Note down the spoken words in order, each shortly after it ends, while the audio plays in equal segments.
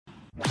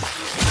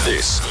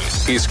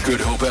This is Good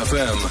Hope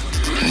FM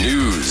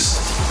News.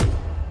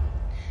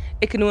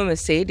 Ekonome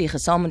sê die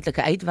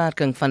gesamentlike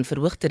uitwerking van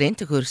verhoogde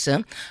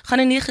rentekoerse gaan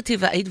 'n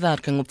negatiewe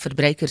uitwerking op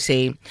verbruikers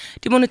hê.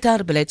 Die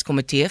Monetêre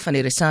Beleidskomitee van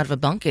die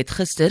Reserwebank het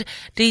gister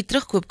die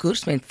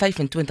terugkoopkoers met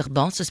 25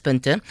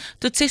 basispunte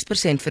tot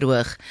 6%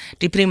 verhoog.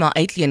 Die prima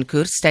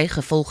uitleenkoers styg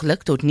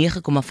gevolglik tot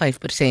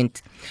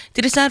 9,5%.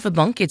 Die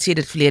Reserwebank het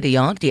sedert verlede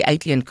jaar die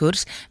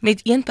uitleenkoers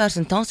met 1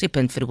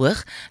 persentasiepunt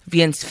verhoog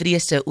weens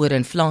vrese oor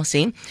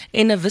inflasie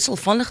en 'n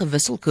wisselvallige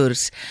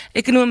wisselkoers.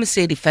 Ekonome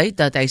sê die feit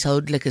dat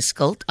huishoudelike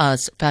skuld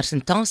as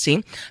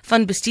persentasie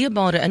van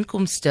besteedbare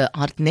inkomste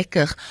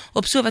hardnekkig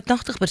op sowat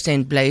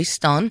 80% bly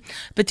staan,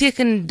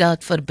 beteken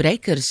dat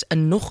verbruikers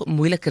 'n nog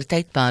moeiliker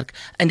tydperk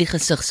in die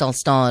gesig sal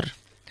staar.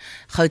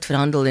 Goud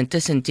verhandel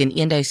intussen teen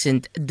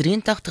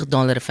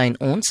 $1,083 per fyn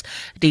ons,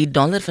 die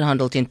dollar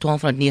verhandel teen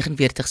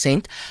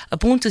R12,49, 'n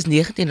pond is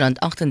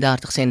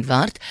R19,38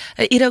 werd,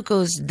 'n euro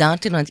kos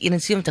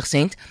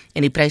R13,71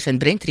 en die prys van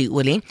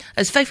Brent-olie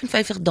is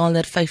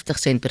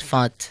 $55,50 per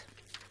vat.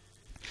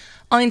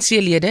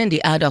 ANC-lede in die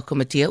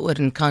Ad-hoc-komitee oor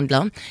Nkandla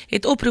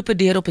het oproepe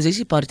deur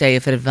opposisiepartye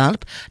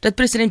verwerp dat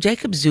president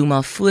Jacob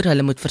Zuma voor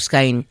hulle moet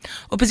verskyn.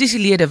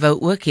 Opposisielede wou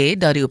ook hê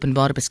dat die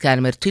openbare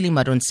beskermer Thuli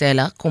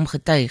Madonsela kom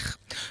getuig.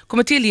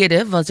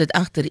 Komiteelede was dit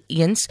egter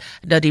eens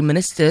dat die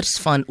ministers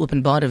van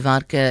openbare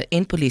werke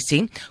en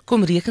polisie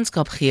kom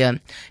rekenskap gee.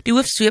 Die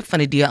hoofsweep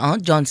van die DA,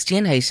 John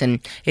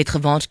Steenhuisen, het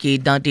gewaarsku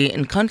dat die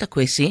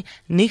Nkandla-kwessie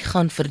nie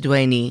gaan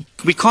verdwyn nie.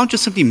 We can't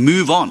just simply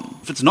move on.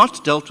 If it's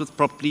not dealt with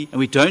properly and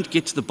we don't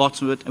get to the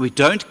bottom of it and we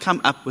don't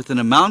come up with an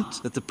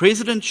amount that the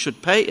president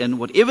should pay in,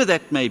 whatever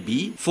that may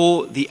be,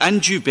 for the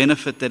undue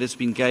benefit that has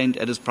been gained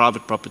at his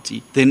private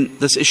property, then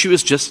this issue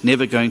is just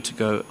never going to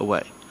go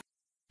away.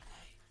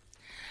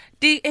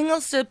 Die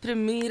Engelse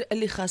Premier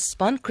Liga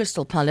span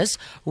Crystal Palace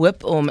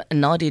hoop om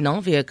na die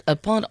naweek 'n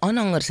paar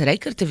aanhangers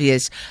ryker te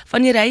wees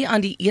wanneer hy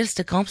aan die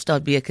eerste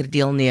Kaapstadbeker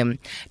deelneem.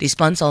 Die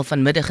span sal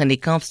vanmiddag in die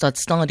Kaapstad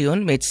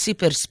Stadion met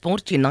Super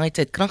Sport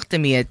United kragte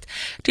meet.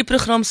 Die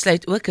program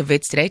sluit ook 'n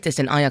wedstryd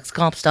tussen Ajax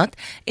Kaapstad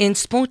en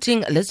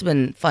Sporting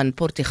Lisbon van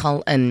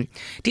Portugal in.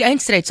 Die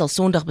eindstryd sal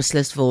Sondag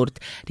beslis word.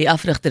 Die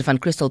afrigter van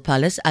Crystal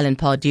Palace, Alan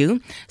Pardew,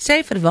 sê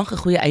hy verwag 'n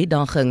goeie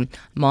uitdaging,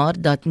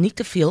 maar dat nie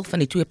te veel van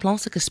die twee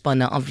plaaslike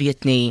spanne afweet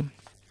nie.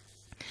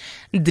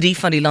 3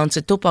 van die land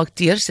se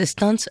topakteurs is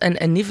tans in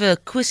 'n nuwe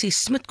Kwessie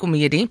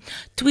Smit-komedie,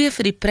 2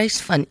 vir die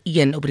prys van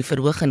 1 op die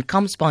verhoog in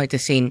Kamsbaai te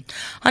sien.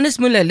 Hannes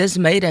Muller, Liz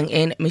Meyding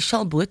en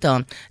Michelle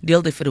Botha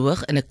deel die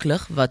verhoog in 'n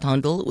klug wat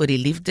handel oor die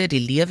liefde, die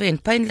lewe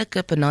en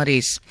pynlike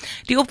penaries.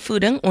 Die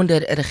opvoeding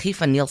onder regie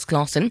van Niels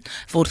Klaasen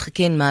word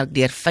gekenmerk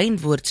deur fyn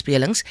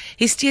woordspelings,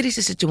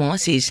 hysteriese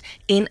situasies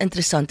en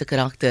interessante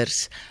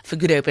karakters. Vir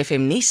Good Hope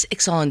FM nuus,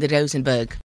 Alexander Rosenberg.